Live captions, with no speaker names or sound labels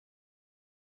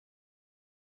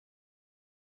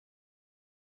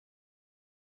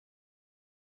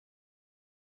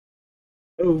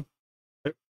Oh,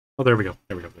 oh, there we go.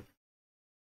 There we go.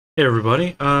 Hey,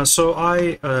 everybody. A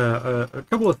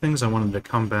couple of things I wanted to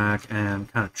come back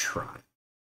and kind of try.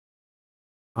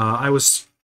 I was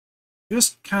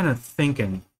just kind of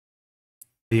thinking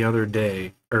the other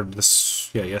day, or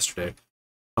yesterday,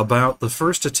 about the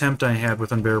first attempt I had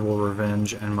with Unbearable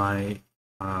Revenge and my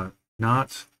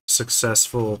not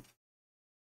successful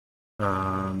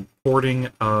porting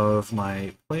of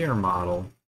my player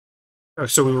model.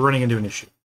 So we were running into an issue.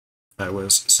 I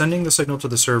was sending the signal to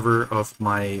the server of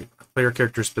my player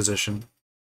character's position.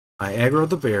 I aggroed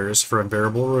the bears for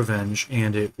Unbearable Revenge,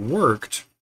 and it worked.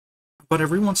 But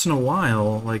every once in a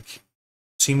while, like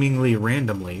seemingly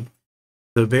randomly,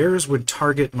 the bears would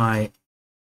target my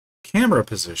camera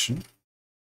position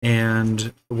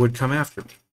and would come after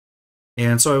me.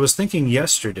 And so I was thinking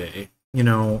yesterday,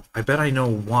 I bet I know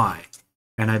why.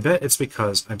 And I bet it's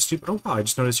because I'm stupid. Oh, wow, I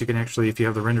just noticed you can actually, if you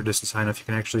have the render distance high enough, you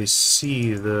can actually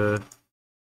see the...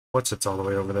 It's all the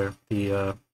way over there?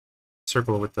 The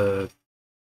circle with the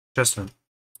chest in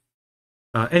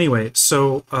it. Anyway,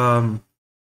 so,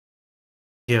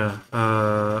 yeah.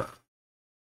 Oh,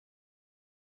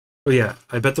 yeah,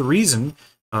 I bet the reason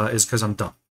is because I'm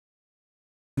dumb.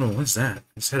 Oh, what's that? I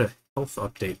just had a health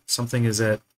update. Something is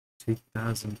at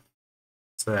 2,000.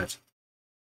 What's that?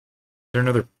 Is there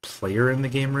another player in the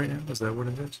game right now? Is that what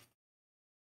it is?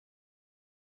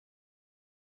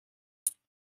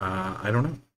 I don't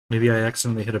know. Maybe I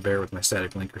accidentally hit a bear with my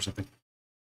static link or something.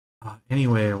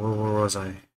 Anyway, where was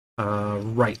I?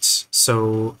 Right.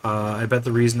 So, I bet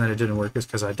the reason that it didn't work is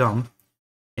because I dumb.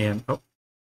 And, oh.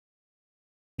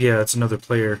 Yeah, it's another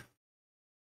player.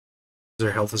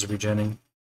 Their health is regenning.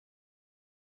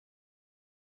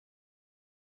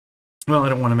 Well, I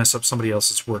don't want to mess up somebody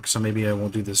else's work, so maybe I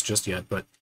won't do this just yet, but...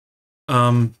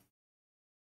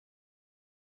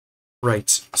 Right,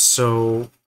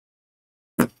 so...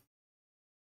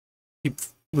 Keep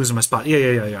losing my spot.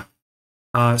 Yeah.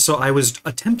 So I was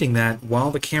attempting that while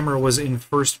the camera was in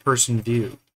first-person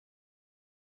view.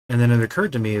 And then it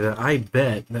occurred to me that I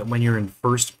bet that when you're in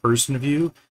first-person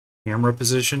view, camera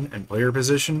position and player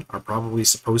position are probably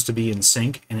supposed to be in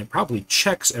sync, and it probably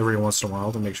checks every once in a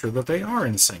while to make sure that they are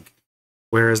in sync.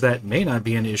 Whereas that may not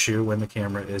be an issue when the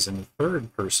camera is in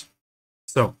third person.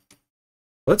 So,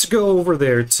 let's go over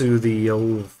there to the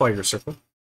old fire circle.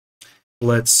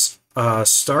 Let's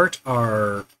start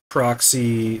our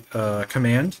proxy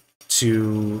command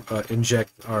to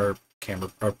inject our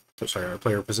our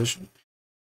player position.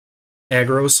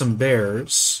 Aggro some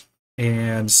bears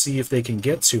and see if they can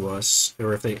get to us,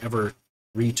 or if they ever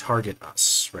retarget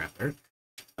us, rather,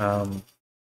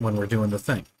 when we're doing the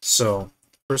thing. So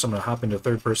first I'm going to hop into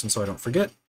third person so I don't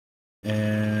forget,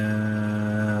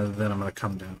 and then I'm going to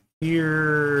come down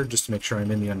here just to make sure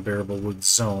I'm in the Unbearable Woods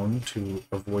zone to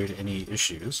avoid any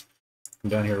issues.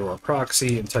 Come down here to our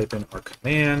proxy and type in our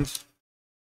command,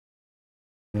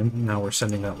 and now we're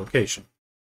sending that location.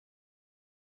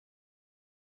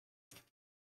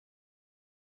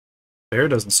 Bear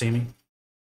doesn't see me.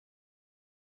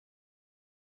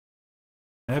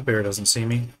 That bear doesn't see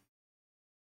me.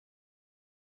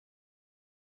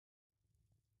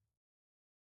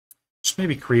 Just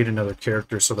maybe create another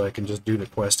character so that I can just do the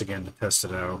quest again to test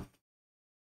it out.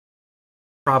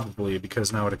 Probably,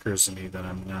 because now it occurs to me that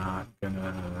I'm not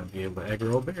gonna be able to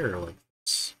aggro a bear like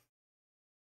this.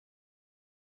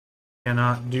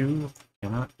 Cannot do.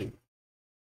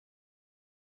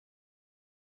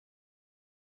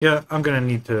 Yeah, I'm gonna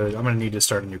need to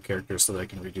start a new character so that I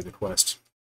can redo the quest.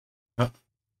 Oh,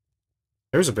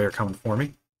 there's a bear coming for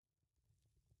me.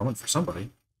 Coming for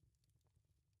somebody.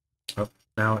 Oh,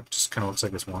 now it just kind of looks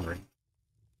like it's wandering.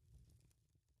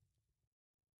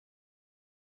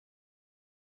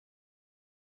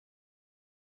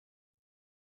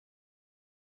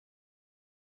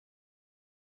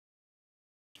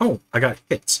 Oh, I got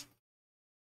hit.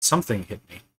 Something hit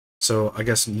me. So I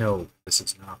guess no, this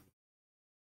is not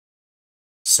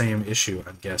same issue,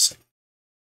 I'm guessing.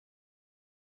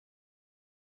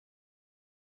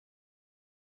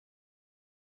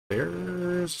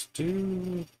 Bears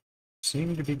do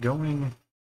seem to be going...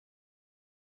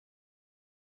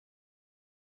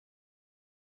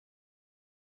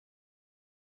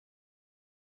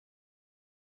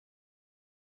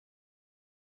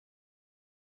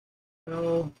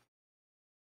 Well,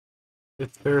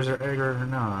 if bears are aggroed or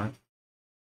not.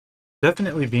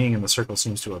 Definitely being in the circle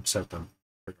seems to upset them.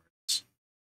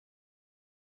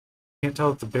 Can't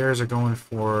tell if the bears are going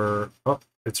for... Oh,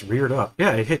 it's reared up.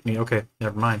 Yeah, it hit me. Okay,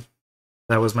 never mind.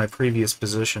 That was my previous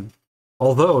position.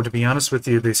 Although, to be honest with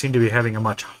you, they seem to be having a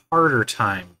much harder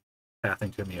time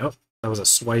pathing to me. Oh, that was a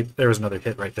swipe. There was another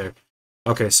hit right there.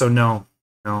 Okay, so no.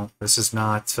 No, this is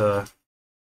not the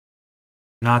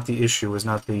issue. Is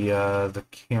not the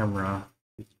camera.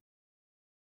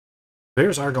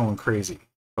 Bears are going crazy,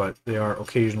 but they are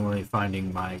occasionally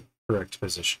finding my correct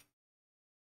position.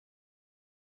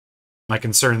 My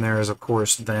concern there is, of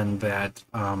course, then that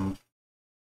well,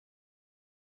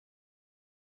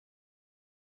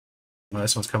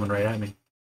 this one's coming right at me.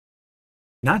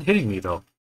 Not hitting me though.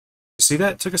 See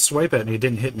that? Took a swipe at me, it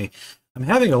didn't hit me. I'm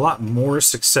having a lot more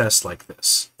success like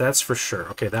this. That's for sure.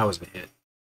 Okay, that was a hit.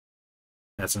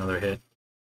 That's another hit.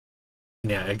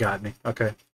 Yeah, it got me.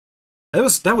 Okay.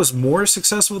 That was more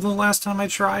successful than the last time I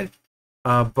tried.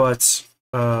 But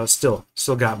still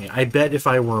got me. I bet if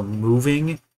I were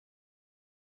moving,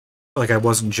 like I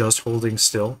wasn't just holding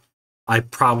still, I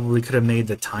probably could have made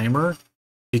the timer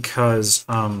because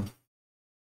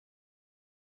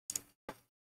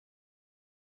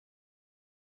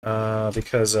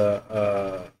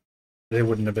they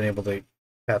wouldn't have been able to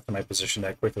path to my position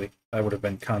that quickly. I would have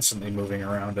been constantly moving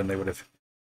around and they would have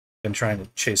been trying to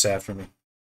chase after me.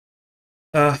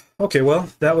 Okay, well,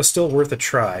 that was still worth a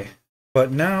try.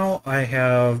 But now I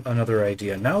have another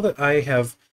idea. Now that I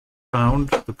have found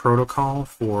the protocol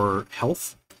for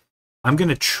health, I'm going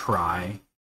to try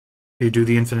to do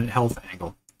the infinite health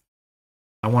angle.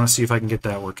 I want to see if I can get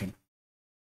that working.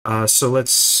 So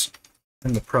let's,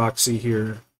 in the proxy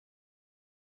here,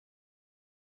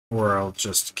 or I'll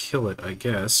just kill it, I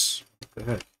guess. What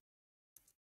the heck?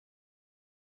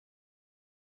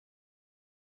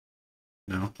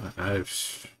 No, I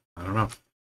don't know.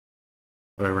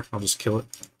 Whatever, I'll just kill it.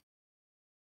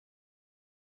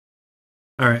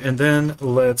 Alright, and then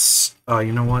let's...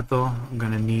 you know what, though? I'm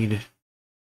gonna need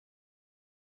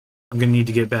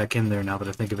to get back in there now that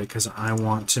I think of it, because I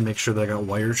want to make sure that I got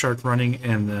Wireshark running,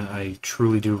 and that I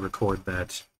truly do record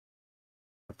that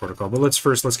protocol. But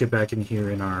let's get back in here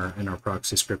in our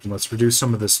proxy script, and let's reduce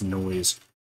some of this noise.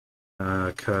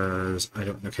 Because I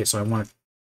don't... Okay, so I want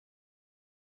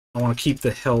to keep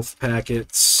the health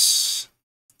packets,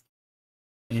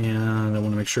 and I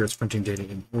want to make sure it's printing data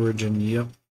in origin. Yep.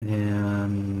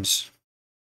 And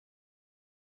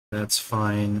that's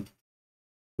fine.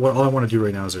 Well, all I want to do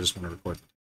right now is I just want to record it.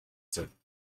 That's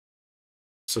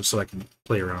it. So I can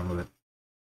play around with it.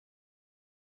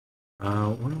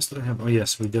 What else did I have? Oh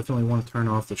yes, we definitely want to turn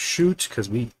off the shoot because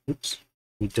we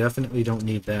definitely don't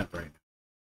need that right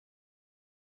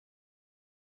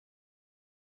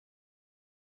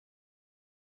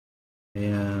now.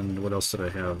 And what else did I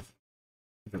have?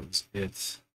 That was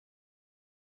it.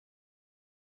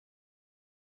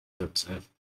 That was it.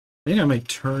 I think I might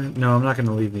turn... No, I'm not going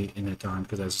to leave the init on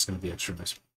because that's just going to be extra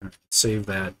nice. Right, save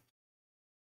that.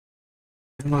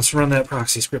 And let's run that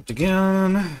proxy script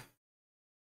again.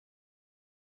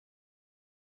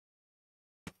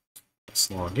 Let's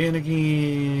log in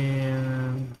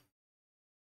again.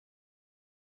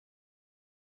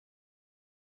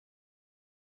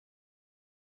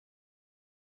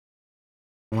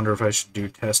 I wonder if I should do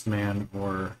test man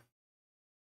or...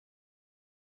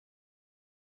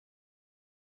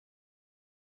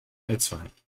 It's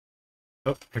fine.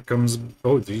 Oh, here comes...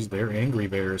 Oh, they're angry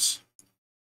bears.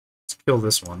 Let's kill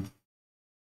this one.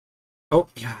 Oh,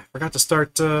 yeah, I forgot to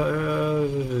start...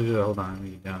 hold on, let me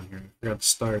get down here. I forgot to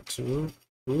start... Oop.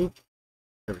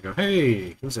 There we go.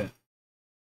 Hey, who's that?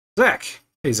 Zach!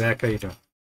 Hey, Zach, how you doing?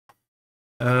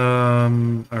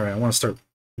 Alright, I want to start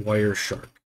Wireshark.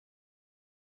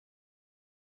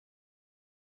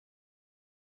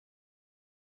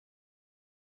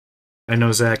 I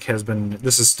know Zach has been...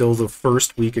 This is still the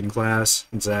first week in class,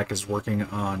 and Zach is working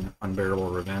on Unbearable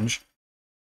Revenge.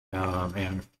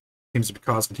 And seems to be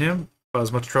causing him about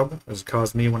as much trouble as it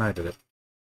caused me when I did it.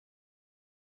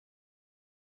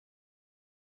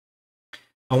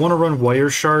 I want to run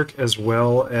Wireshark as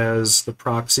well as the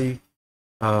proxy,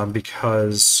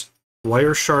 because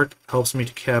Wireshark helps me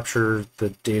to capture the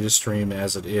data stream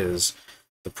as it is.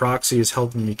 The proxy is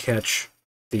helping me catch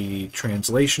the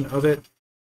translation of it,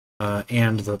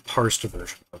 and the parsed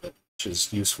version of it, which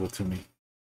is useful to me.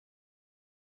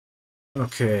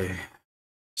 Okay,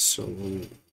 so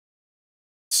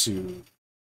to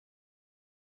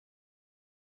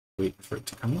wait for it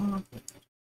to come up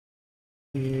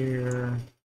here.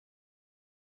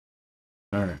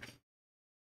 All right,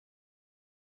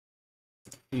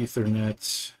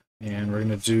 Ethernet, and we're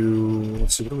gonna do.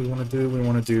 Let's see, what do we want to do? We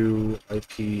want to do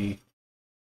IP.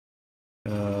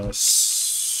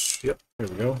 Yep, there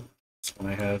we go. That's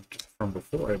one I had from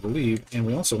before, I believe. And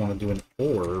we also want to do an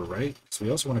OR, right? So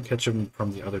we also want to catch them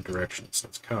from the other direction. So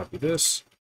let's copy this.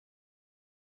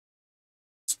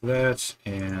 That,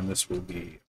 and this will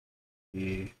be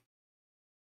the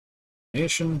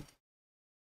nation.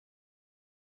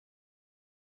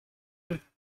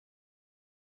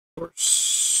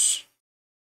 Source.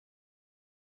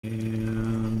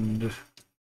 And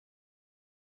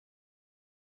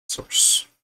source.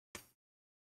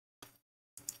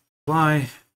 Apply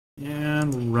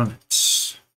and run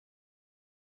it.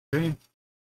 Okay.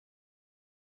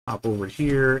 Hop over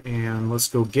here and let's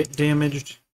go get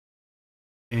damaged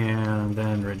and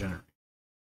then regenerate.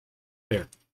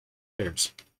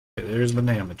 There's the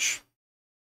damage.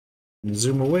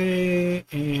 Zoom away,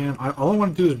 and all I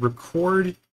want to do is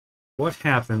record what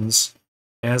happens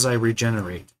as I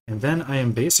regenerate. And then I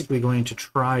am basically going to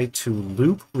try to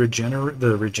loop the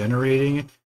regenerating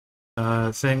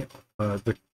thing,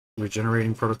 the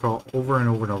regenerating protocol over and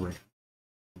over and over again.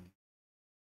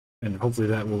 And hopefully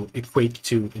that will equate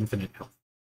to infinite health.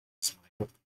 That's my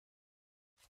hope.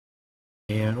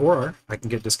 And, or I can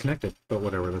get disconnected, but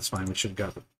whatever, that's fine. We should have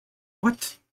got it.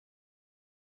 What?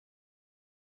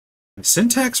 My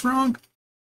syntax wrong?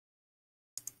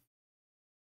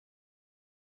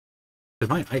 Did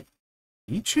my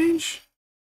ID change?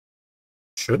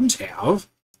 Shouldn't have.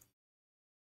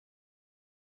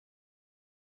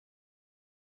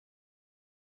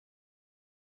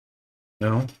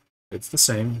 No, it's the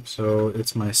same. So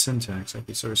it's my syntax.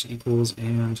 IP source equals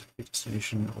and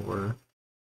destination or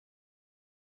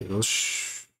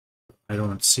I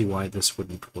don't see why this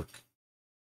wouldn't work.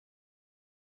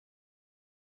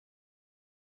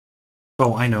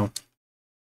 Oh, I know.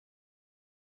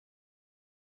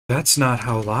 That's not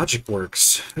how logic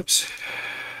works. Oops.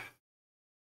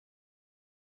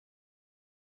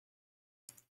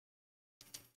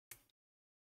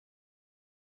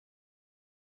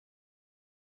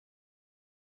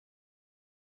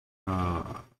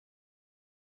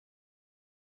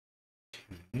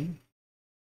 Okay.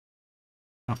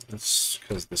 Oh, that's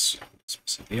because this is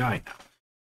missing the I now.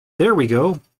 There we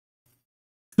go.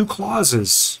 Two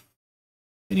clauses.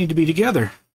 They need to be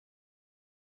together.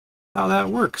 How that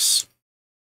works.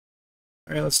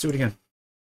 All right, let's do it again.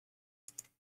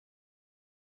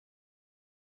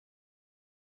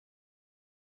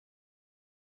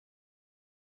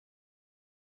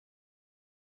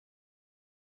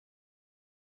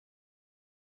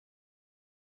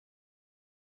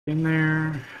 In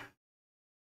there.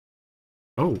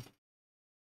 Oh.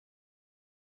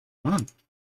 Come on.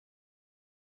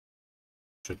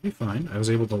 Should be fine. I was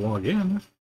able to log in.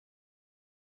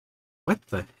 What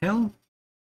the hell?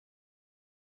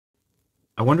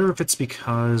 I wonder if it's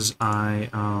because I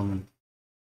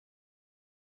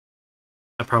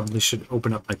probably should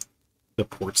open up the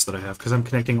ports that I have, because I'm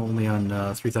connecting only on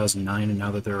 3009, and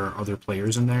now that there are other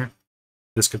players in there,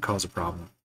 this could cause a problem.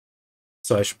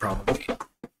 So I should probably...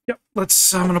 Yep,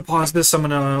 I'm gonna pause this. I'm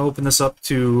gonna open this up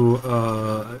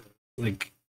to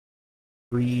like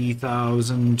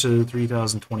 3000 to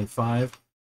 3025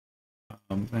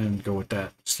 and go with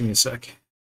that. Just give me a sec.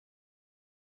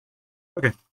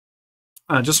 Okay.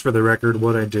 Just for the record,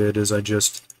 what I did is I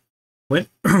just went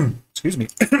excuse me,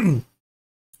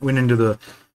 went into the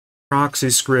proxy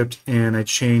script and I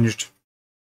changed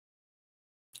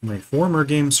my former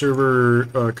game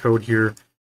server code here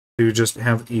to just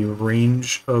have a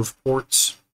range of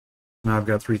ports. Now I've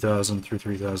got 3000 through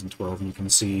 3012, and you can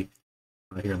see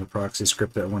here in the proxy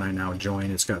script that when I now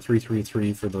join, it's got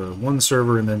 333 for the one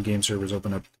server, and then game servers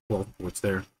open up 12 ports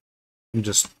there. I'm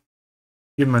just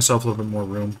giving myself a little bit more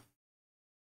room.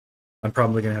 I'm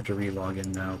probably going to have to re-log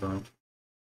in now, though.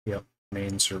 Yep,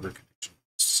 main server connection.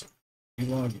 So,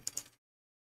 re-log in.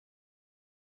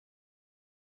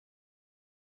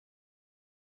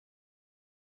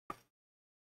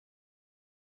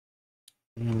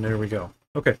 And there we go.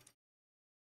 Okay.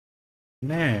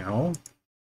 Now,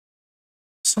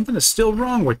 something is still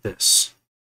wrong with this.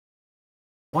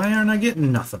 Why aren't I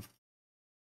getting nothing?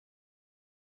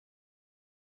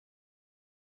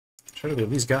 Should have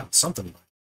at least gotten something.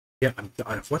 Yeah,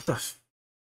 what the...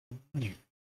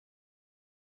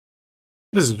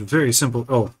 This is very simple.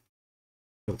 Oh,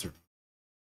 filter.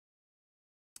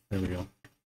 There we go.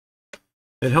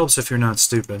 It helps if you're not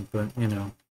stupid, but, you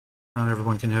know, not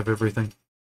everyone can have everything.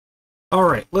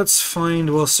 Alright, let's find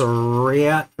us a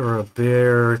rat or a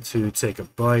bear to take a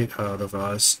bite out of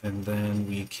us, and then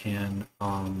we can,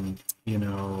 you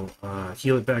know,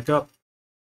 heal it back up.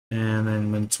 And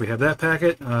then once we have that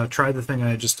packet, try the thing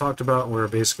I just talked about, where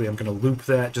basically I'm going to loop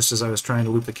that just as I was trying to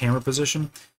loop the camera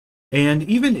position. And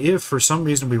even if for some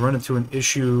reason we run into an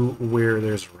issue where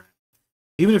there's a rat,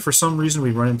 even if for some reason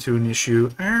we run into an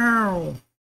issue, ow!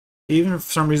 Even if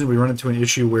for some reason we run into an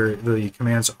issue where the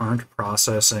commands aren't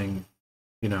processing,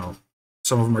 you know,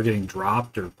 some of them are getting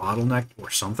dropped or bottlenecked or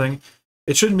something,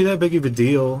 it shouldn't be that big of a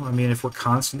deal. I mean, if we're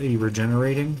constantly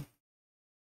regenerating,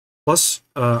 Plus,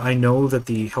 I know that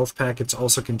the health packets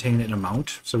also contain an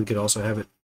amount, so we could also have it,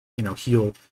 heal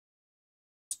a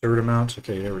certain amount.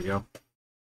 Okay, there we go.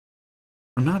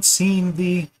 I'm not seeing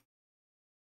the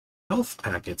health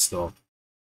packets, though.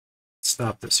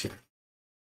 Stop this here.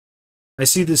 I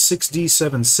see the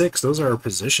 6D76. Those are our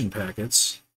position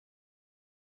packets.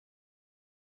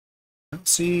 I don't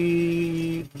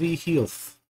see the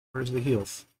health. Where's the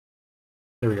health?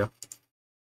 There we go.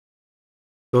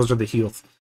 Those are the health.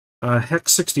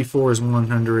 Hex 64 is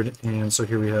 100, and so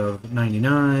here we have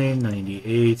 99,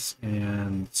 98,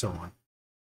 and so on.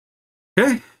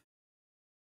 Okay.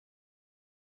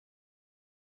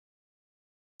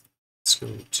 Let's go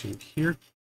to here.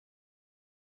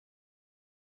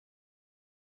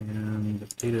 And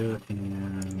data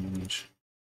and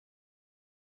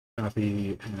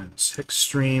copy as hex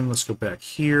stream. Let's go back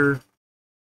here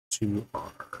to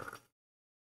our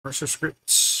parser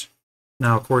scripts.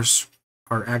 Now, of course,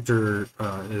 our actor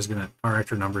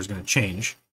number is gonna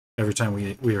change every time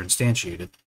we are instantiated.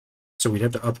 So we'd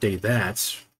have to update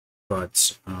that,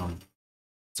 but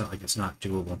it's not like it's not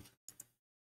doable.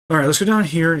 All right, let's go down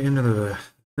here into the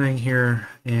thing here,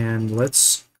 and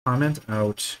let's comment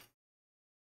out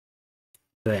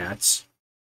that.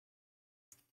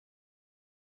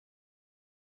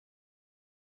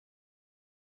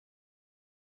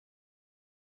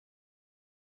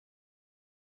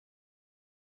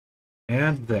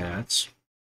 Add that.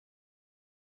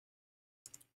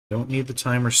 Don't need the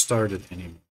timer started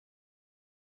anymore.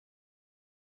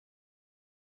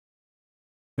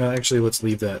 Actually, let's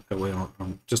leave that way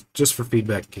on, just for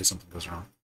feedback in case something goes wrong.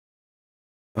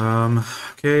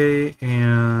 Okay,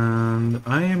 and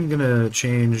I am gonna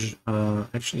change.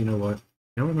 Actually, you know what?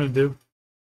 You know what I'm gonna do?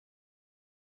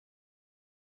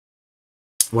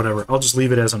 Whatever. I'll just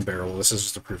leave it as unbearable. This is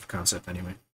just a proof of concept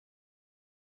anyway.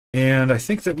 And I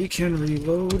think that we can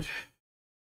reload.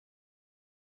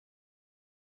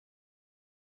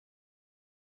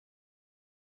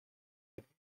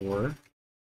 Or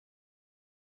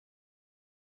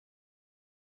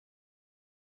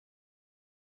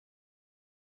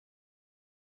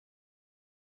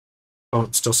oh,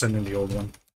 it's still sending the old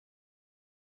one.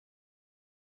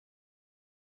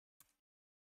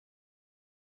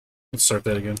 Let's start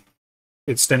that again.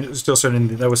 It's still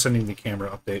sending. That was sending the camera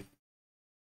update.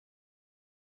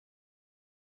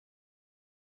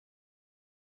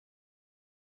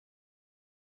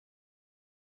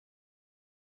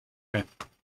 Okay.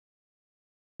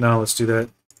 Now let's do that.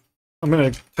 I'm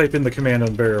going to type in the command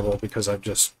unbearable because I've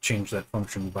just changed that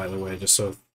function, by the way, just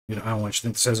so I don't want you to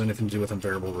think this has anything to do with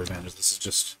unbearable revenge. This is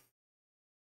just...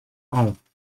 Oh.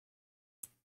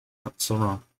 That's so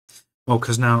wrong. Oh,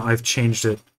 because now I've changed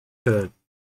it to...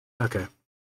 Okay.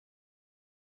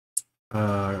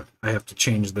 I have to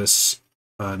change this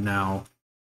now.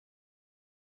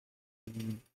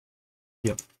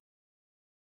 Yep.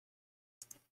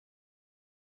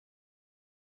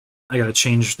 I gotta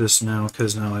change this now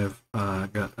because now I've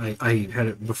I had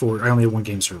it before. I only had one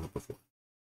game server before.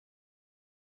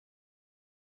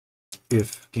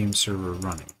 If game server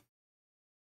running.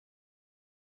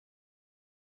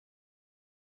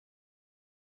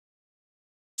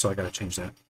 So I gotta change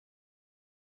that.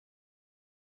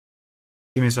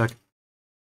 Give me a sec.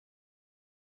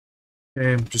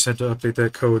 Okay, just had to update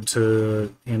that code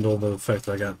to handle the fact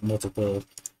that I got multiple.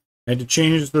 I had to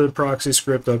change the proxy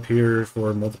script up here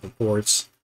for multiple ports.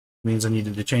 It means I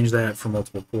needed to change that for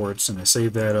multiple ports, and I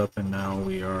saved that up, and now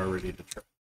we are ready to try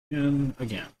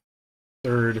again.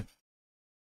 Third.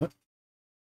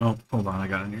 Oh, hold on, I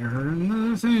got an error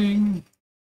in the thing.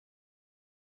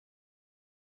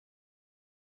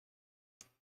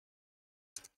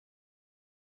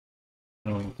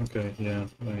 Oh, okay, yeah,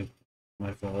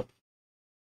 my fault.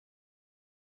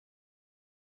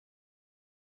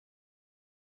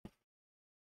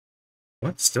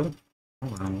 What? Still?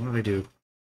 Hold on, what did I do?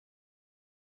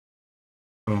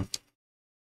 Oh.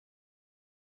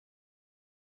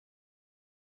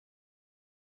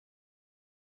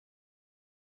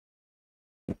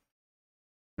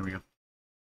 There we go.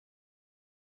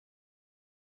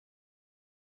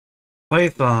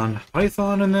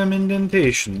 Python and them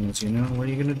indentations, what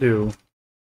are you gonna do?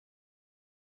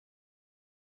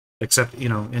 Except,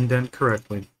 indent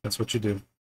correctly. That's what you do.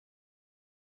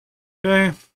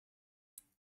 Okay.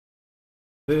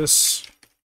 This.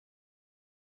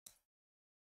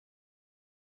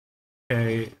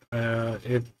 Okay,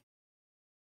 it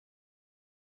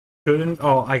couldn't.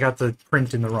 Oh, I got the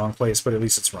print in the wrong place, but at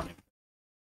least it's running.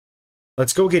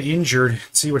 Let's go get injured and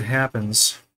see what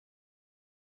happens.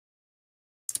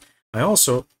 I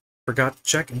also forgot to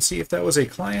check and see if that was a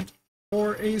client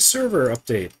or a server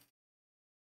update.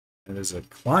 It is a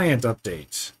client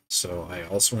update, so I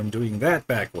also am doing that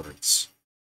backwards.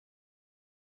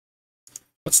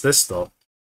 What's this, though?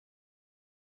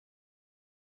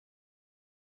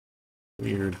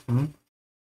 Weird. I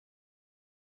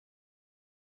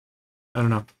don't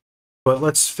know. But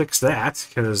let's fix that,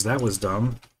 because that was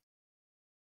dumb.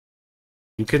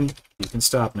 You can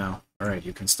stop now. Alright,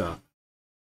 you can stop.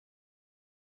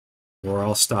 Or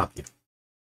I'll stop you.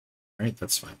 Alright,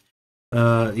 that's fine.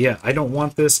 Yeah, I don't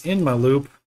want this in my loop.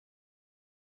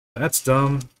 That's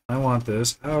dumb. I want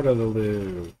this out of the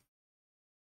loop.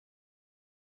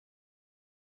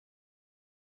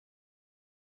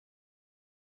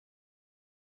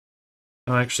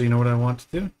 Oh, actually, you know what I want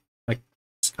to do? I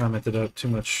just commented out too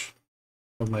much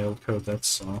of my old code,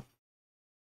 that's all.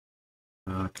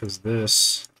 Because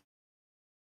this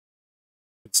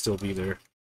could still be there.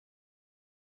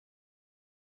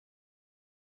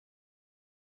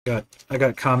 I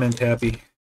got comment happy.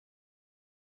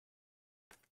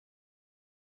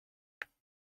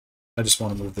 I just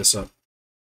want to move this up.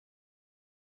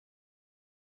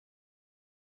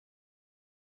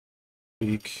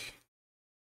 Tweak.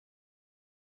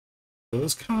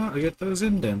 I get those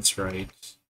indents right.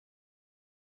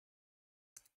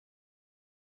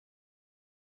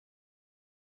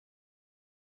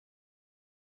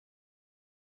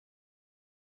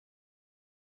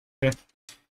 Okay.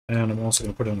 And I'm also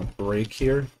going to put in a break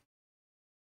here.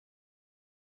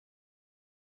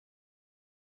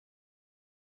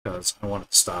 Because I want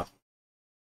it to stop.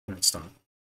 And it's done.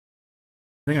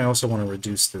 I think I also want to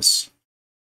reduce this.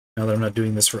 Now that I'm not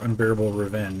doing this for Unbearable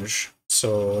Revenge.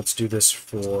 So let's do this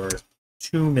for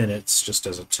 2 minutes just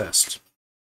as a test.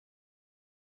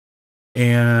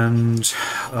 And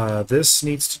this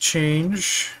needs to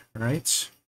change, right?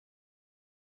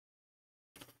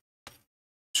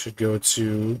 Should go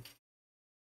to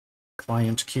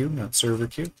client queue, not server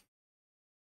queue.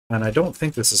 And I don't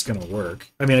think this is going to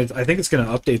work. I mean, I think it's going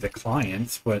to update the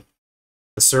client, but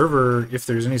the server, if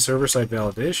there's any server-side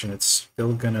validation, it's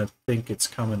still going to think it's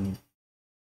coming.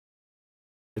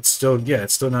 It's still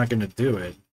not going to do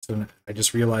it. So I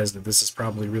just realized that this is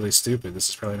probably really stupid. This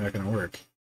is probably not going to work.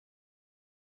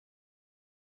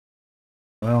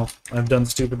 Well, I've done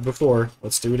stupid before.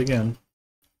 Let's do it again.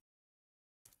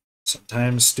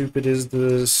 Sometimes stupid is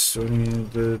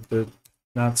the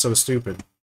not so stupid,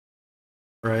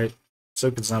 right?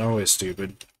 Stupid's not always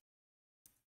stupid.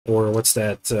 Or what's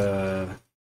that?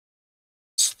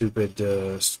 Stupid.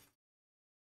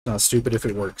 Not stupid if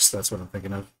it works. That's what I'm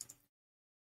thinking of.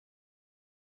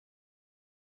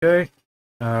 Okay.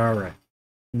 All right.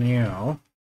 Now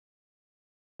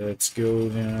let's go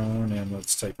down and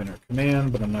let's type in our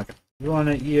command, but I'm not going to run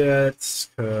it yet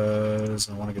because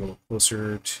I want to get a little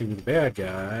closer to the bad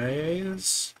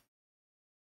guys.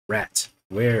 Rat.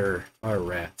 Where are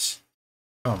rats?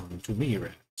 Come to me,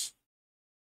 rat.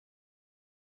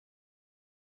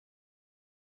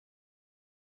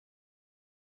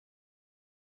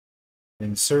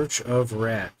 In search of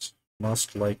rat.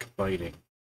 Must like biting.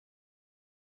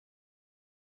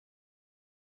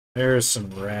 There's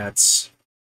some rats.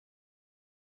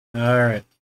 Alright.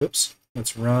 Oops.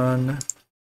 Let's run.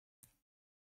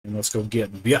 And let's go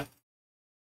get Bia.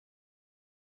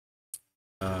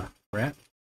 Rat?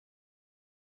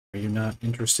 Are you not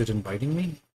interested in biting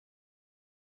me?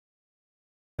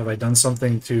 Have I done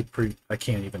something to I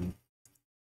can't even...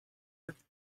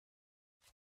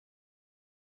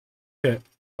 Okay.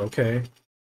 Okay.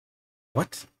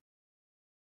 What?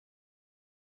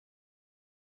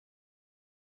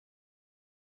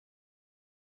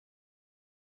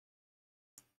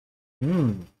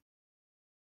 Hmm.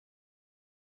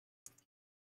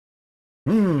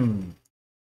 Hmm.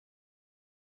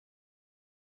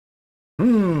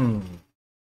 Hmm.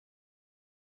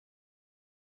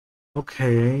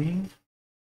 Okay.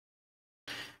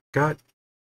 Got...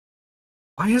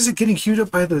 Why is it getting queued up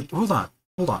by the... Hold on.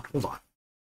 Hold on. Hold on.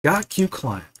 Got queue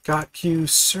client. Got queue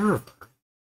server.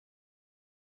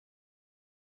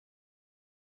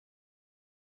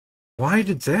 Why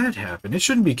did that happen? It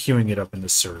shouldn't be queuing it up in the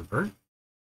server.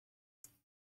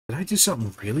 Did I do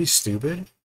something really stupid?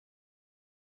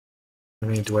 I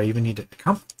mean, do I even need to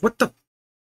come? What the?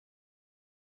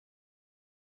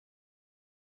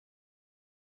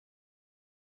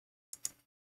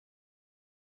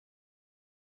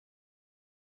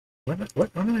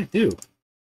 What did I do?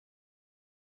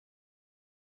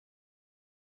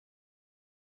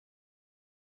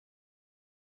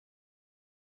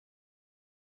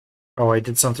 Oh, I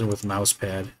did something with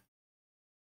mousepad.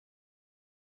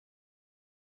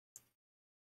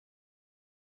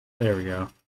 There we go.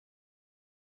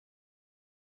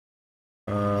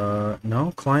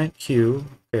 No, client queue.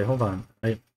 Okay, hold on.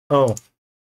 Oh.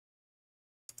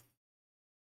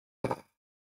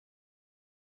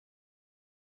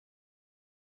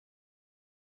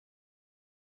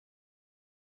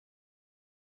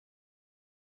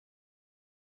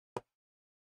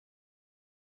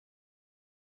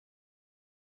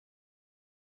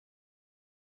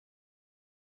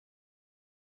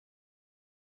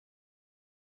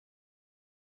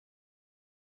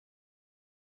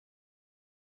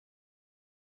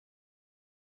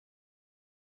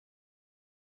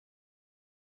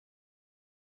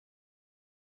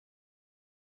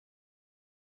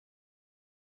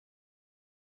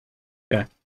 Yeah.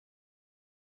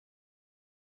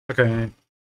 Okay.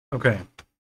 Okay.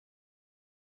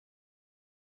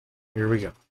 Here we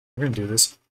go. We're gonna do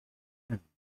this.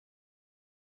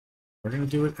 We're gonna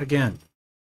do it again.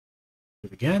 Do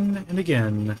it again and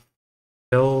again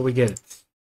until we get it.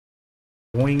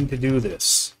 Going to do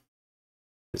this.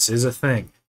 This is a thing.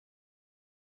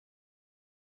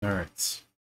 Alright.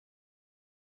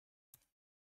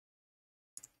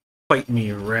 Fight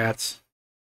me, rat.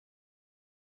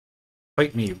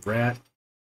 Fight me, rat.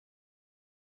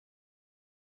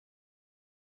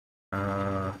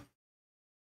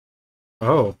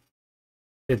 Oh.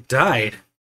 It died.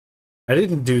 I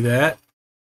didn't do that.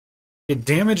 It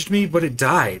damaged me, but it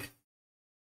died.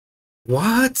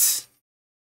 What?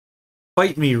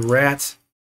 Fight me, rat.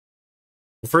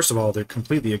 Well, first of all, they're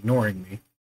completely ignoring me.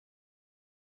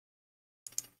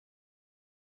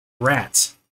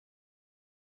 Rat.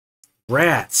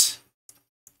 Rat.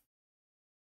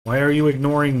 Why are you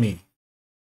ignoring me?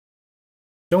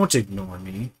 Don't ignore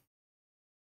me.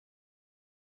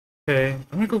 Okay, I'm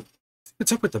gonna go...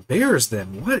 What's up with the bears,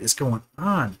 then? What is going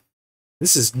on?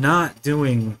 This is not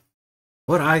doing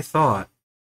what I thought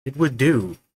it would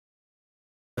do.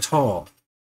 At all.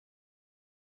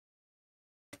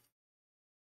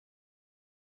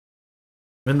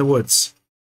 I'm in the woods.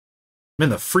 I'm in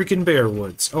the freaking bear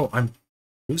woods. Oh, I'm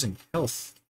losing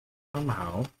health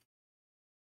somehow.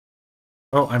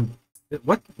 Oh, I'm...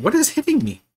 What is hitting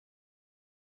me?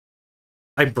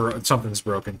 Something's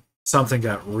broken. Something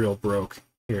got real broke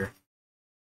here.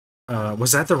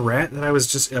 Was that the rat that I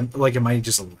was just... like, am I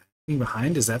just lagging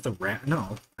behind? Is that the rat?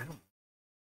 No, I don't...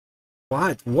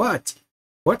 What? What?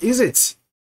 What is it?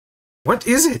 What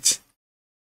is it?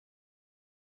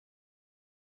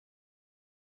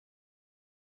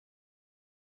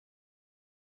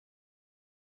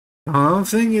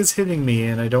 Something is hitting me,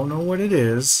 and I don't know what it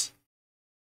is.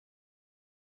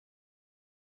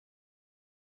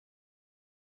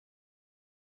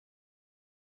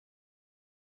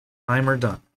 Timer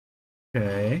done.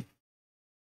 Okay.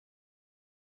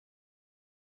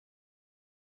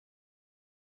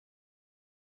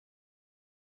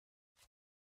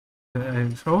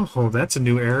 Oh, that's a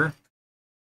new error.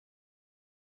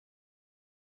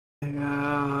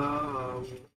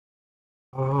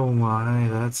 Oh my,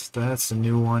 that's a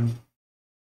new one.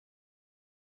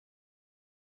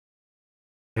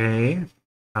 Okay.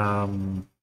 Um.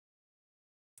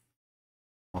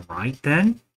 All right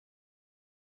then.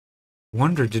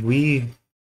 Wonder, did we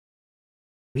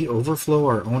overflow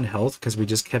our own health because we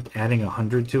just kept adding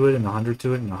 100 to it and 100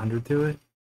 to it and 100 to it?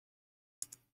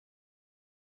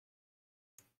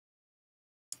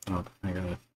 Oh, I got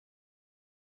it.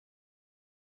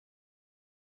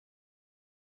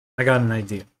 I got an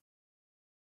idea.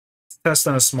 Let's test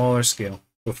on a smaller scale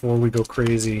before we go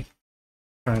crazy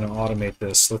trying to automate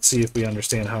this. Let's see if we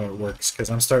understand how it works, because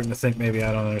I'm starting to think maybe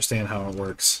I don't understand how it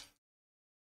works.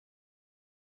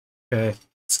 Okay,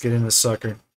 let's get in this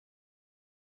sucker.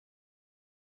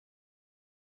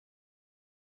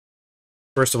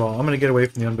 First of all, I'm going to get away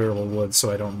from the unbearable woods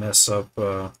so I don't mess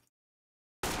up,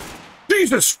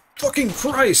 Jesus fucking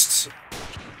Christ!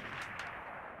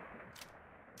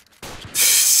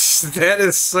 That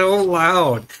is so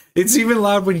loud. It's even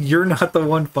loud when you're not the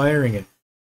one firing it.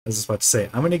 I was just about to say,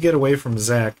 I'm going to get away from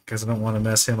Zach because I don't want to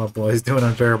mess him up while he's doing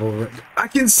unbearable. I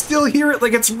can still hear it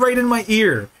like it's right in my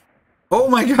ear. Oh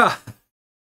my god.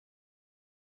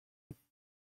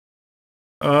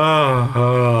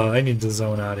 I need to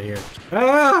zone out of here.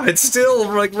 It's still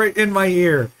like right in my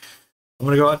ear. I'm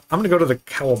gonna go to the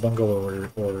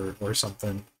Cowabunga or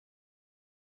something.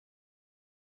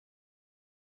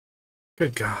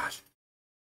 Good god.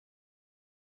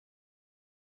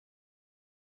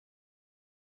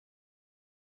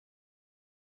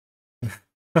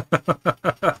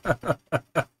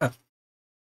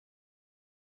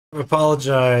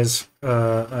 Apologize.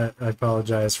 I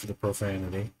apologize for the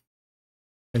profanity.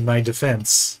 In my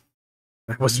defense,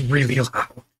 that was really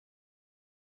loud.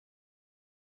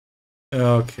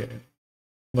 Okay.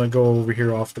 I'm gonna go over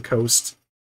here off the coast.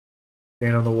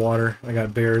 Staying on the water. I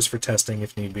got bears for testing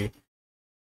if need be.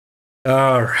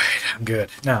 Alright, I'm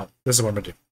good. Now, this is what I'm going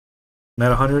to do. I'm at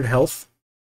 100 health.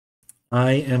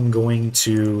 I am going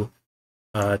to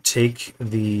take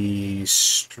the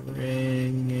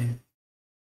string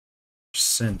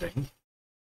sending, and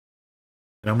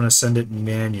I'm going to send it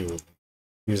manually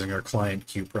using our client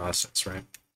queue process, right?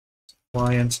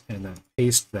 Client, and then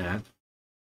paste that.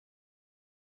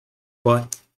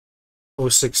 But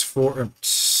 064,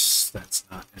 that's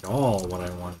not at all what I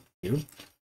want to do.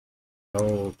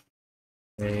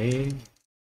 Okay.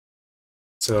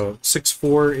 So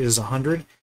 64 is 100.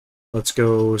 Let's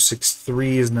go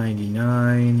 63 is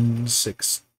 99.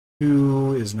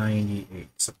 62 is 98.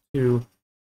 So 2.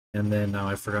 And then now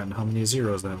I've forgotten how many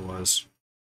zeros that was.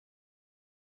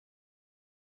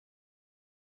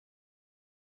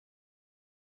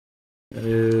 That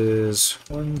is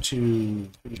 1, 2,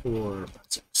 3, 4, 5,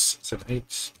 6, 7,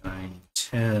 8, 9,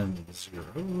 10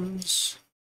 zeros.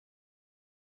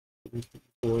 3,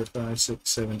 4, 5, 6,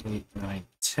 7, 8, 9,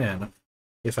 10.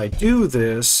 If I do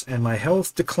this and my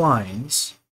health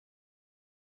declines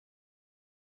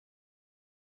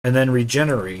and then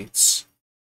regenerates,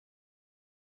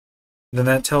 then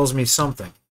that tells me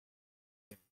something.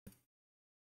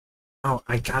 Oh,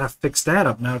 I gotta fix that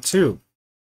up now too.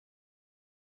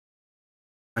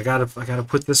 I gotta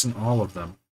put this in all of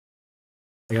them.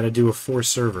 I gotta do a 4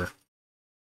 server.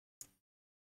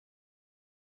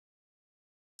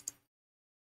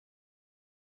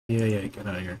 Yeah, get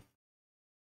out of here.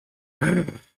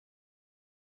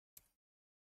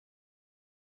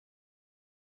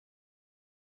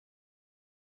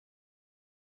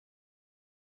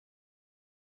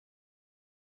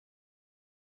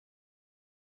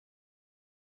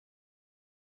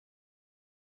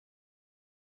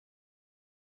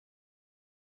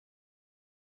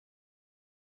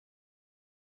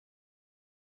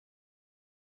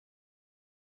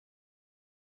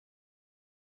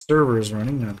 Server is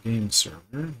running, not game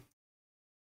server.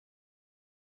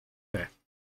 Okay.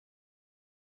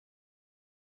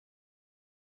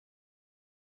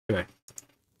 Okay.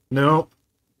 No.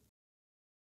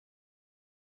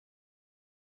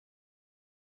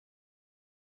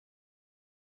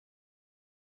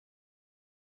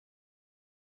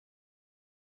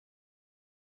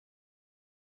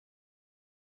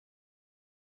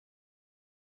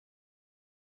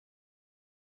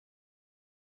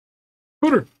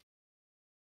 Pooter.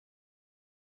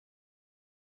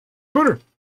 Pooter.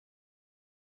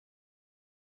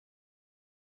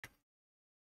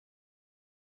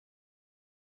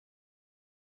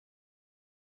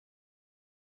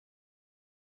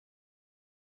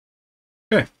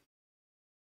 Okay.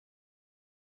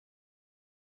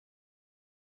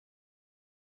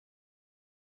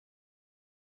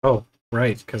 Oh,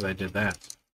 right, because I did that.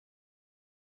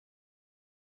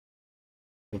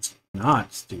 Let's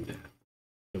not do that.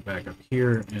 Go back up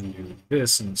here and do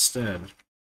this instead.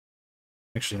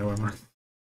 Actually, no, I'm just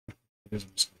going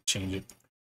to change it.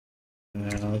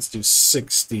 Let's do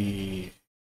 60.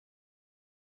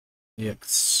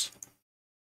 Yikes.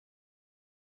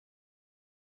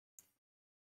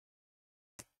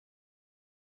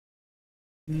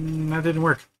 That didn't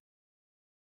work.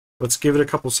 Let's give it a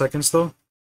couple seconds, though.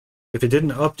 If it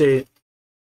didn't update,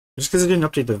 just because it didn't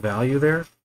update the value there,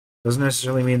 doesn't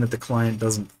necessarily mean that the client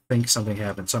doesn't think something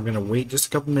happened. So I'm going to wait just a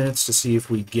couple minutes to see if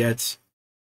we get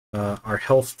our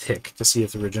health tick, to see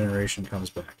if the regeneration comes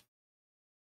back.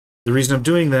 The reason I'm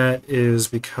doing that is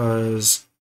because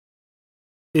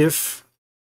if...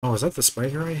 Oh, is that the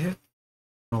spider I hit?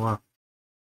 Oh, wow.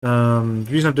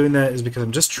 The reason I'm doing that is because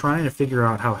I'm just trying to figure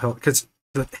out how health... Because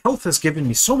the health has given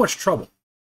me so much trouble.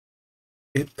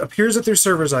 It appears that there's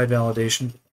server-side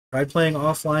validation. Tried playing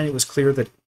offline, it was clear that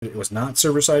it was not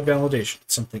server-side validation.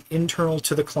 It's something internal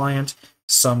to the client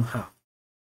somehow.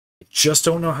 I just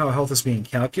don't know how health is being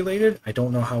calculated. I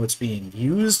don't know how it's being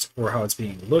used or how it's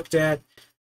being looked at.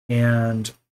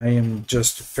 And I am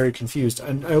just very confused.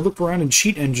 And I looked around in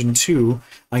Cheat Engine too.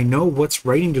 I know what's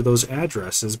writing to those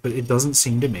addresses, but it doesn't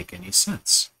seem to make any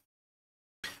sense.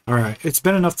 Alright, it's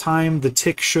been enough time. The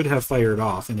tick should have fired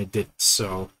off, and it didn't,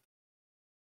 so...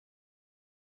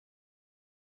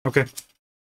 Okay.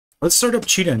 Let's start up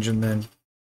Cheat Engine then.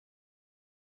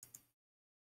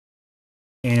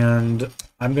 And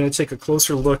I'm going to take a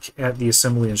closer look at the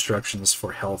assembly instructions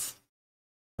for health.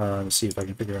 See if I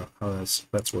can figure out how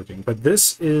that's working. But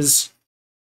this is...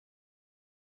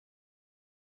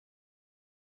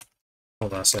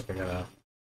 Hold on a second, I gotta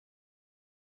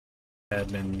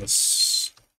admin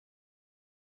this.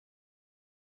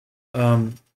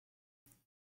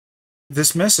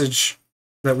 This message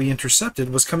that we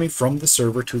intercepted was coming from the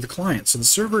server to the client. So the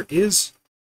server is...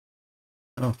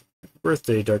 Oh,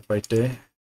 birthday, Dark Bite Day.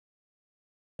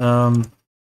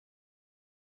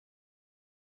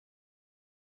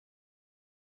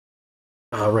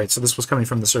 Right, so this was coming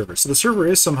from the server. So the server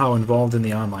is somehow involved in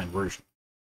the online version.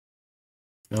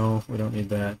 No, we don't need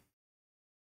that.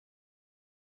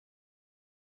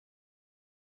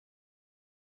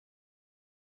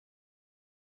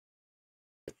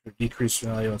 Decreased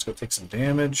value, let's go take some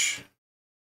damage.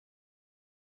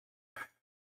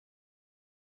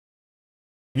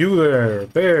 You there,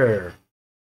 bear!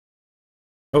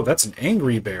 Oh, that's an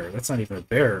angry bear. That's not even a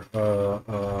bear.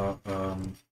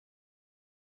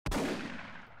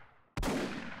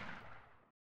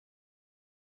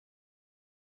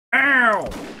 Ow!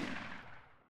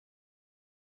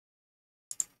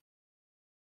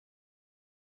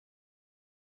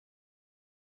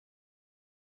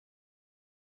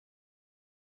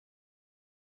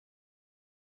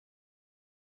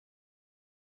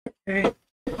 Okay.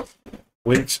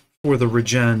 Wait for the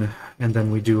regen, and then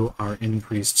we do our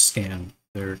increased scan.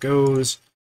 There it goes.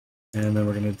 And then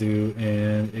we're going to do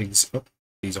an... Oh,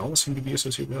 these all seem to be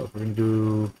associated with health. We're going to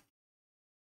do...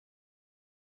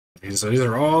 These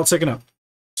are all taken up.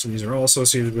 So these are all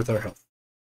associated with our health.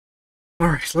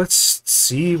 Alright, let's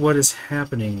see what is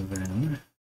happening then.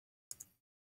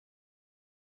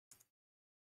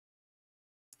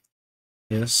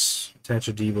 Yes, attach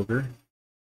a debugger.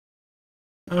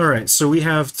 Alright, so we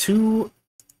have two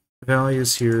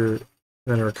values here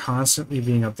that are constantly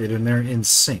being updated, and they're in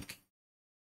sync.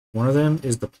 One of them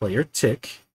is the player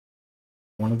tick.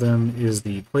 One of them is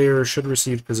the player should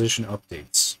receive position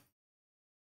updates.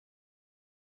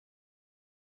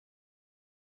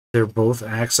 They're both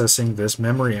accessing this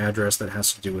memory address that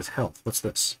has to do with health. What's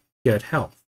this? Get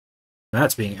health.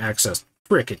 That's being accessed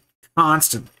frickin'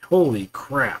 constantly. Holy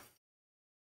crap.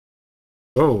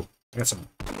 Oh, got some...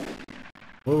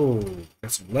 Whoa,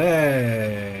 got some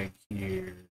lag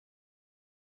here.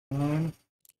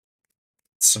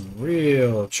 Some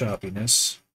real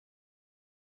choppiness.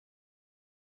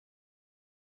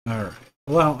 Alright.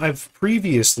 Well, I've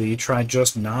previously tried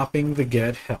just knopping the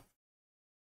get health.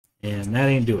 And that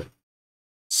ain't do it.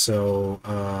 So,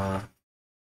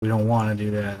 we don't want to do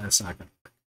that. That's not going to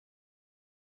work.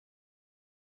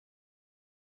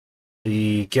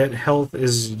 The get health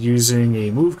is using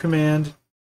a move command,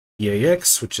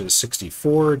 EAX, which is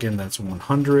 64. Again, that's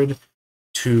 100.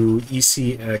 To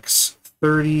ECX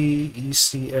 30.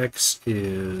 ECX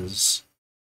is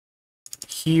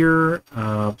here,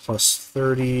 plus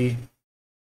 30.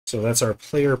 So that's our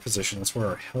player position. That's where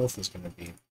our health is going to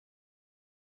be.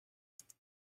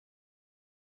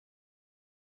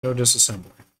 Go disassembly.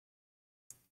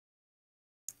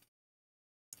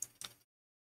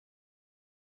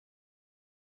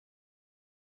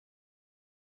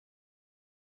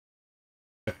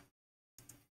 Okay.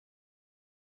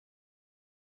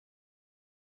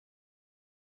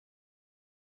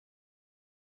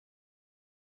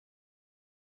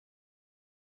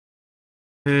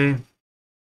 Okay.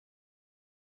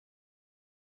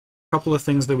 Couple of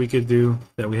things that we could do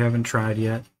that we haven't tried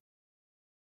yet.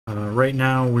 Right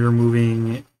now we're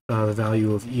moving the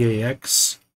value of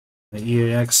EAX. The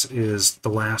EAX is the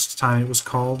last time it was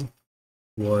called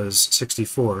was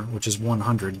 64, which is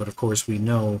 100, but of course we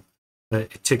know that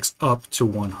it ticks up to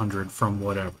 100 from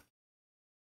whatever.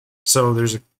 So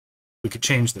we could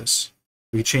change this.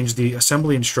 We could change the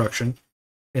assembly instruction.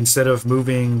 Instead of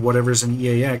moving whatever's in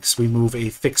EAX, we move a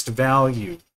fixed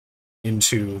value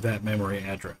into that memory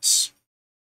address.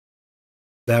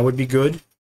 That would be good.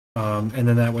 And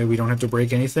then that way we don't have to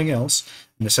break anything else.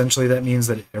 And essentially that means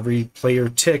that every player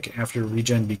tick after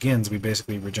regen begins, we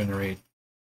basically regenerate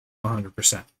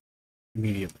 100%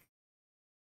 immediately.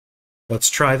 Let's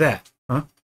try that, huh?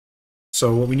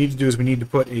 So what we need to do is we need to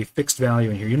put a fixed value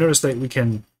in here. You notice that we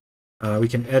can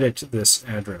edit this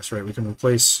address, right? We can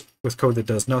replace with code that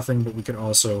does nothing, but we can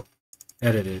also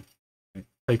edit it.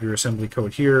 Type your assembly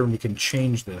code here, and we can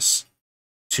change this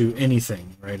to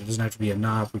anything, right? It doesn't have to be a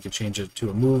nop. We could change it to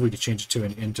a move. We could change it to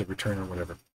an int, return, or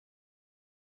whatever.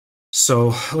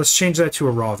 So let's change that to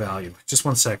a raw value. Just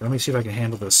one second. Let me see if I can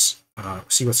handle this.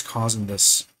 See what's causing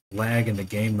this lag in the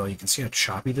game, though. You can see how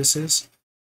choppy this is.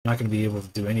 I'm not going to be able to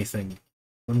do anything.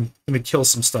 Let me kill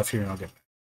some stuff here, and I'll get back.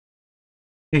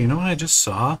 Hey, you know what I just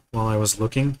saw while I was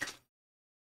looking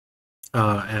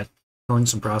at killing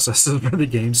some processes for the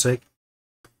game's sake?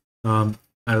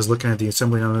 I was looking at the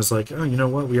assembly and I was like, oh, you know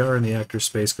what? We are in the actor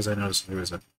space because I noticed there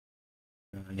was a,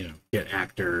 get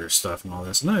actor stuff and all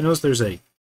this. And then I noticed there's a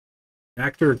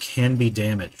actor can be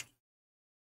damaged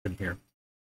in here.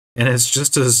 And it's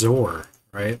just a Zor,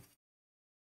 right?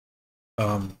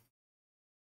 Um,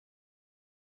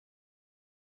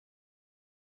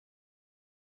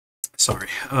 sorry.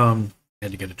 I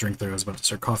had to get a drink there. I was about to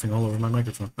start coughing all over my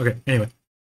microphone. Okay, anyway.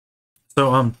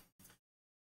 So,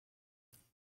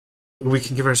 we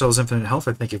can give ourselves infinite health,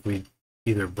 I think, if we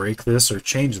either break this or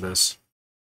change this,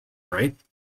 right?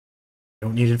 We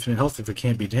don't need infinite health if it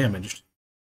can't be damaged.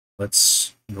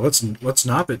 Let's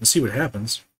knob it and see what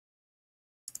happens.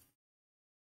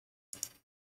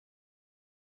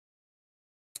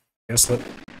 Guess that.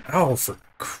 Oh, for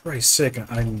Christ's sake!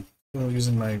 I'm still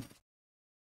using my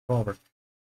revolver.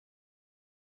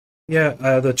 Yeah,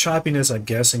 the choppiness, I'm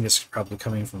guessing, is probably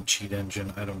coming from Cheat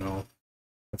Engine. I don't know.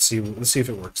 Let's see. Let's see if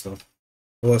it works though.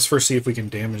 Well, let's first see if we can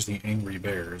damage the angry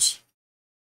bears.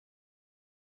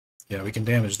 Yeah, we can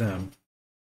damage them.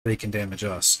 They can damage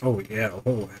us. Oh yeah.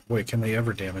 Oh wait, can they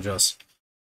ever damage us?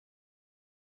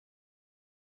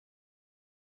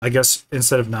 I guess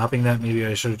instead of knopping that, maybe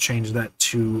I should have changed that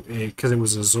to a, because it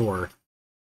was a Zor.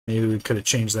 Maybe we could have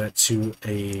changed that to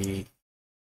a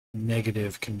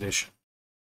negative condition.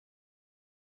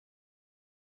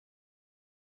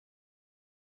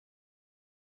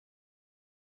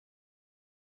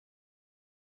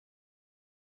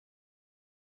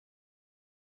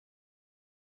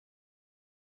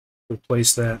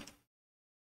 Replace that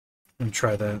and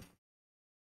try that.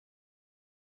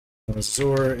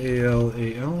 Zor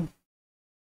AL.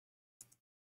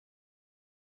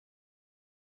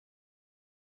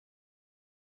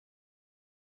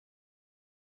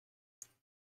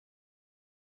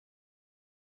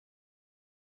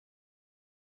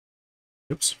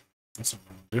 Oops, that's not what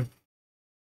I want to do.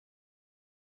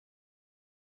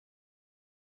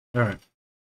 All right.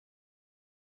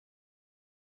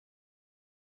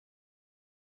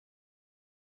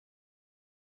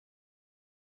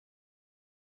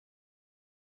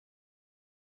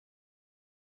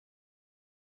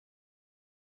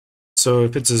 So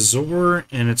if it's a Zor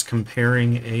and it's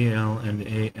comparing AL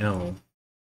and AL,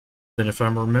 then if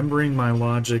I'm remembering my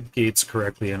logic gates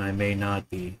correctly, and I may not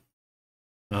be,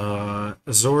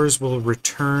 Zors will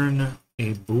return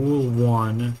a bool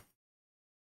 1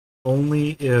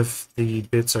 only if the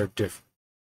bits are different,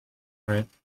 right?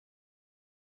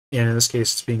 And in this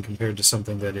case, it's being compared to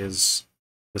something that is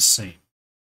the same.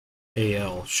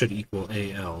 AL should equal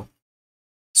AL.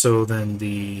 So then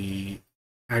the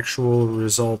actual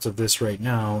result of this right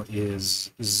now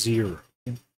is 0.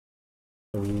 I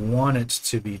want it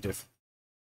to be different,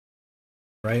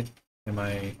 right? Am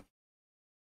I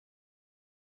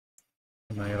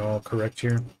at all correct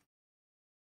here?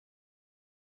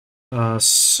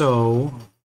 So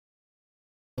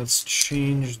let's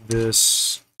change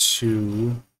this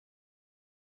to,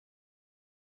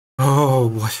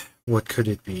 oh, what could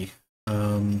it be?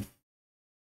 Let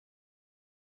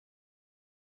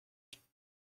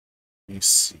me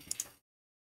see.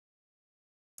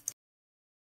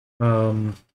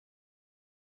 All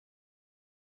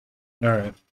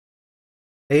right.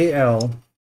 AL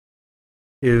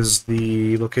is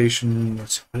the location. AL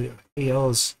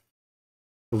is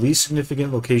the least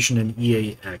significant location in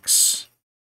EAX.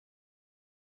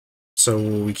 So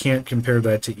we can't compare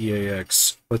that to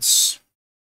EAX. Let's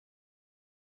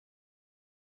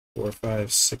 4,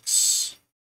 5, 6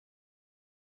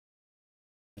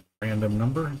 random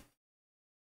number.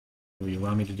 Will you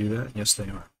allow me to do that? Yes, they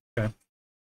are. Okay.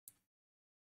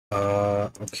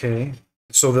 Okay.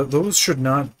 So those should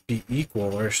not be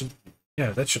equal, or should,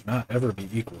 yeah, that should not ever be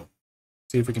equal.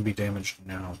 See if we can be damaged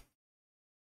now.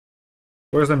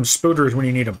 Where's them spooters when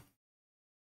you need them?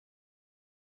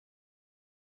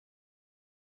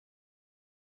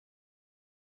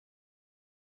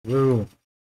 Woo.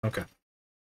 Okay.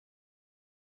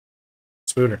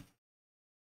 Spooter.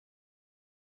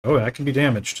 Oh, that can be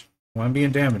damaged. Well, I'm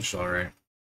being damaged, alright.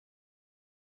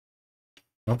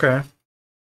 Okay.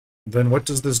 Then what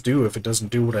does this do if it doesn't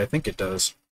do what I think it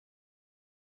does?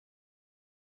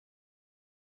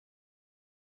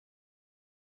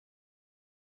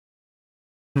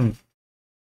 Hmm.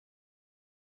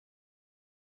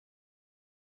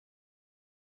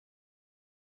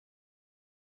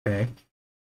 Okay.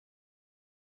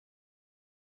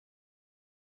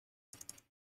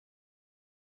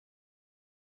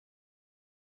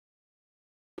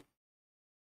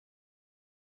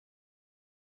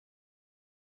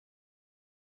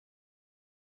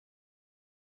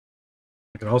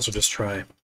 I can also just try.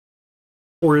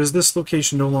 Or is this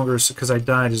location no longer, because I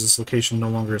died, is this location no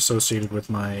longer associated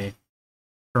with my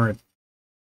current?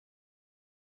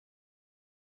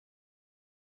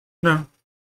 No.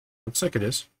 Looks like it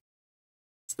is.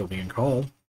 Still being called.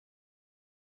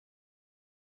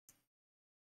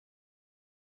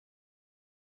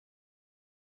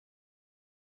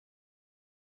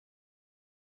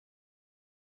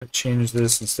 change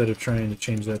this instead of trying to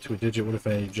change that to a digit? What if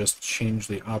I just change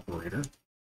the operator?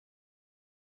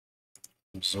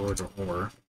 XOR to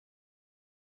OR.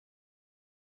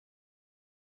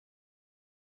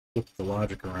 Flip the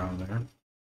logic around there.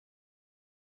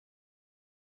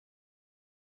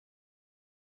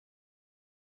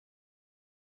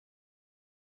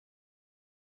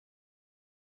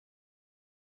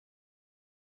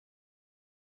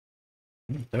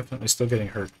 Definitely still getting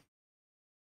hurt.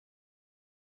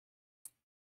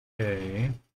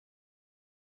 Okay.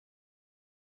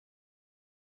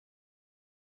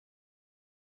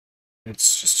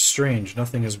 It's just strange.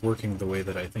 Nothing is working the way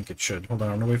that I think it should. Hold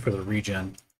on, I'm gonna wait for the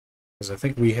regen. Because I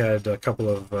think we had a couple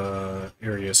of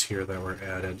areas here that were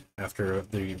added after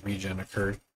the regen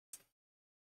occurred.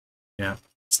 Yeah,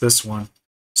 it's this one.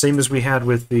 Same as we had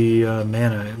with the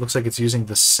mana. It looks like it's using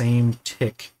the same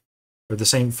tick, or the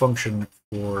same function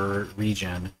for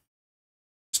regen.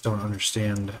 Just don't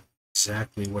understand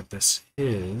exactly what this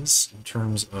is in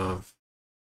terms of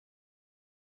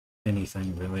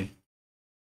anything, really.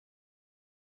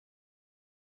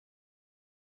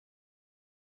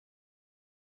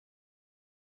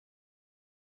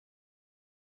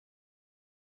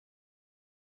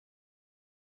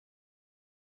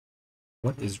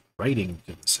 What is writing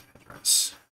to this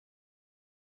address?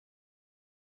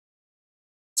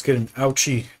 Let's get an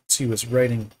ouchie, see what's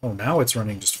writing. Oh, now it's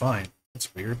running just fine.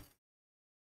 That's weird.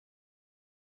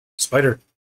 Spider.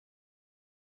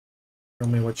 Tell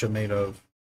me what you're made of.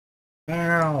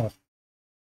 Ow.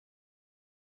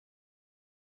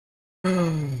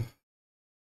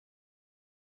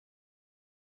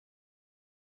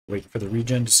 Wait for the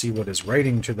regen to see what is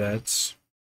writing to that.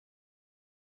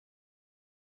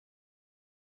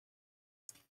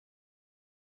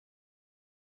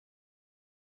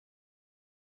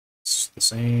 It's the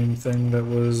same thing that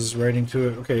was writing to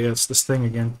it. Okay, yeah, it's this thing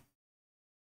again.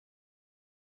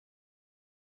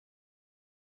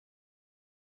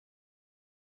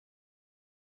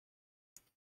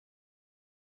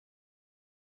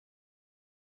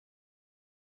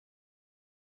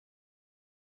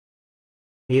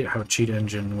 I hate how Cheat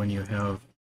Engine, when you have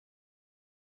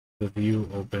the view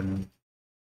open,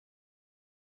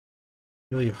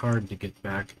 really hard to get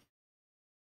back.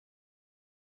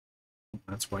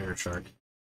 That's Wireshark.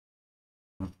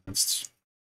 That's...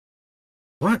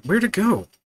 What? Where'd it go?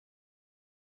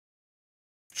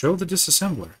 Show the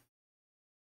disassembler.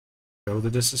 Show the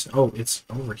disassembler. Oh, it's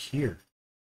over here.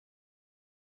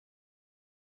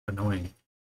 Annoying.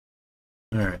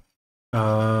 Alright.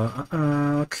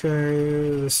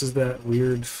 Okay, this is that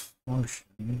weird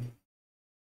function.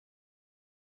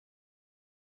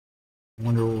 I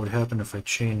wonder what would happen if I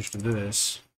changed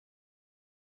this.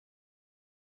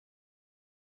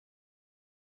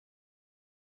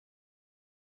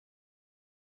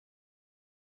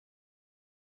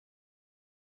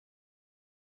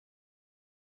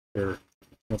 Or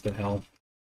what the hell?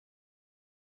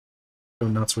 Go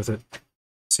nuts with it.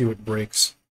 See what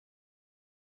breaks.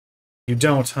 You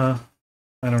don't, huh?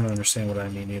 I don't understand what I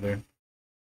mean either.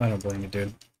 I don't blame you,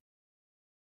 dude.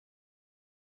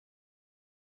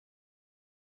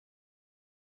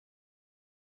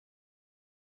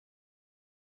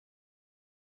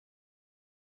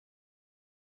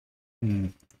 Hmm.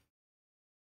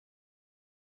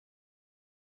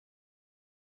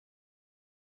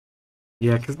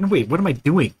 Yeah, because, no, wait, what am I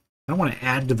doing? I don't want to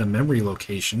add to the memory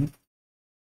location.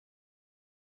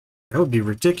 That would be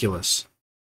ridiculous.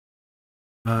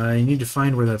 I need to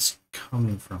find where that's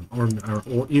coming from.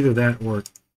 Or either that or...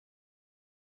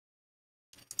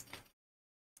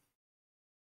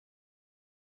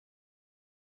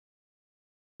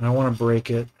 I want to break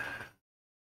it.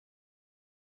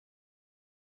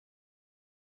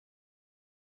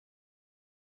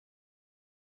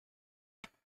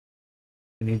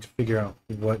 I need to figure out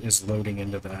what is loading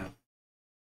into that.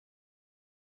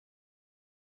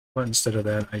 But instead of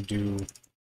that, I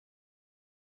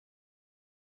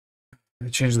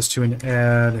change this to an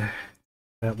add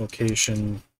that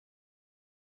location.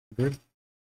 Good.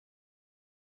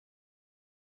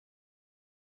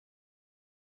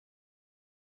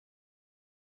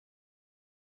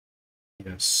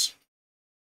 Yes.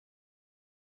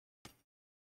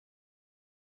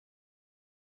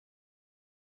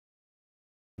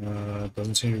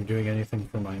 Doesn't seem to be doing anything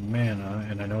for my mana,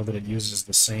 and I know that it uses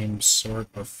the same sort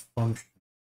of function.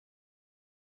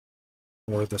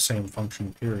 Or the same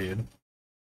function, period.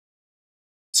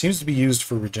 Seems to be used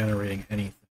for regenerating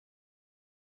anything.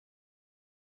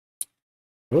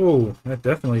 Oh, that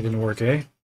definitely didn't work, eh?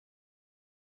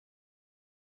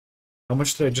 How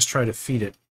much did I just try to feed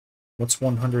it? What's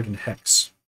 100 in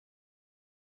hex?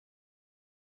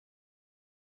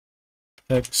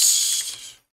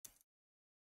 Hex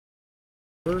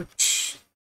convert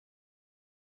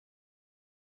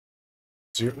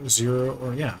 0,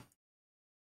 or yeah.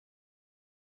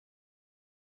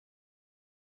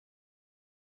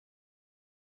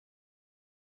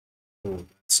 Oh,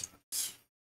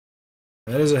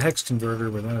 that is a hex converter,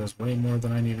 but that is way more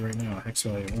than I need right now. Hex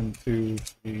value 1, 2,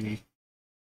 3,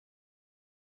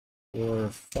 4,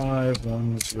 5,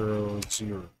 1, 0,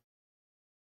 0.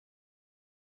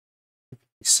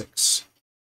 6.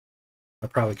 I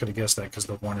probably could have guessed that because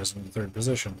the 1 is in the third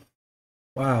position.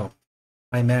 Wow.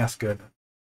 My math good.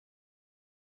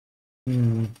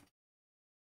 Well,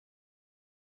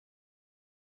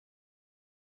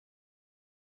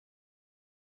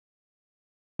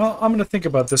 I'm going to think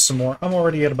about this some more. I'm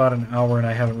already at about an hour and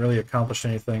I haven't really accomplished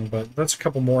anything, but that's a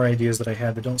couple more ideas that I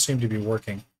had that don't seem to be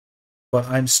working. But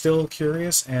I'm still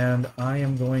curious, and I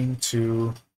am going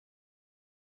to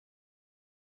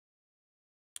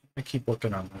keep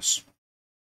working on this.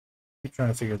 Keep trying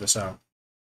to figure this out.